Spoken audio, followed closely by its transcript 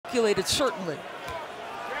calculated, certainly.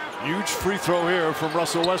 Huge free throw here from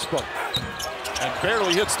Russell Westbrook. And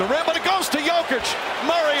barely hits the rim, but it goes to Jokic.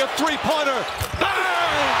 Murray, a three-pointer.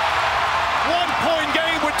 Bang! 1-point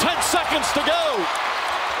game with 10 seconds to go.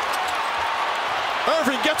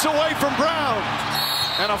 Irving gets away from Brown.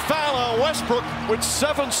 And a foul on Westbrook with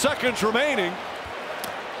 7 seconds remaining.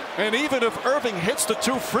 And even if Irving hits the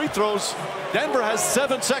 2 free throws, Denver has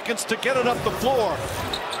 7 seconds to get it up the floor.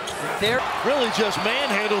 They're really just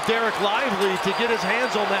manhandled Derek Lively to get his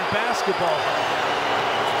hands on that basketball.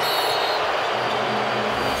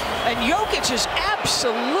 And Jokic is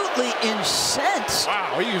absolutely incensed.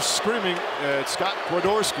 Wow, he is screaming at Scott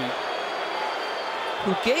Twardoski,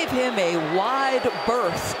 who gave him a wide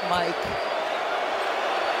berth, Mike.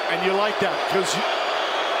 And you like that, because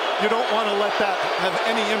you don't want to let that have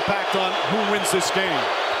any impact on who wins this game.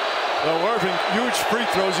 Though Irving, huge free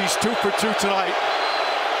throws. He's 2 for 2 tonight.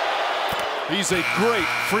 He's a great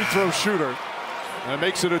free throw shooter. And it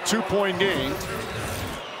makes it a 2-point game.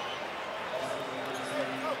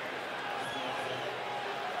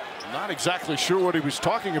 Not exactly sure what he was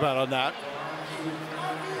talking about on that.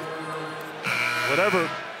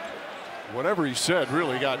 Whatever he said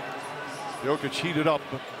really got Jokic heated up.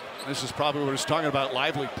 This is probably what he's talking about.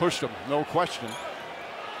 Lively pushed him, no question.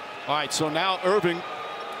 All right, so now Irving,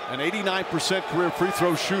 an 89% career free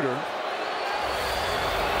throw shooter.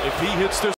 If he hits this